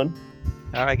 Night, everyone.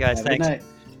 All right, guys. Have a good Thanks.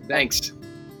 night. Thanks.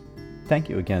 Thank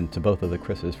you again to both of the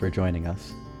Chris's for joining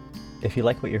us. If you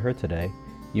like what you heard today,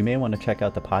 you may want to check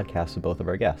out the podcasts of both of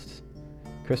our guests.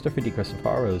 Christopher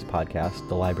DiCristofaro's podcast,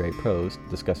 The Library Pros,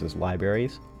 discusses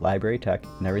libraries, library tech,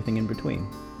 and everything in between.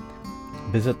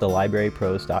 Visit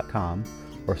thelibrarypros.com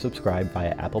or subscribe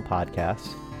via Apple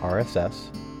Podcasts,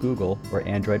 RSS, Google, or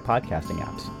Android podcasting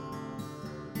apps.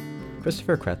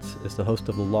 Christopher Kretz is the host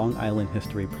of the Long Island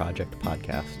History Project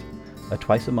podcast, a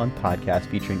twice-a-month podcast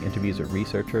featuring interviews with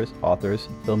researchers, authors,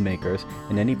 filmmakers,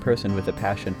 and any person with a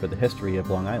passion for the history of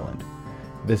Long Island.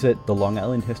 Visit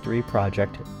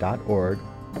thelongislandhistoryproject.org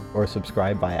or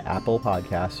subscribe via Apple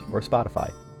Podcasts or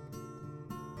Spotify.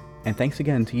 And thanks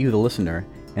again to you, the listener,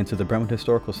 and to the Brentwood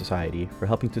Historical Society for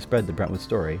helping to spread the Brentwood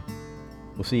story.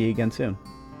 We'll see you again soon.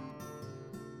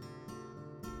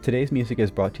 Today's music is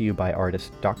brought to you by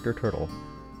artist Dr. Turtle.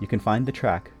 You can find the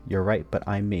track You're Right But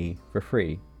I'm Me for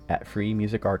free at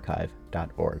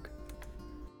freemusicarchive.org.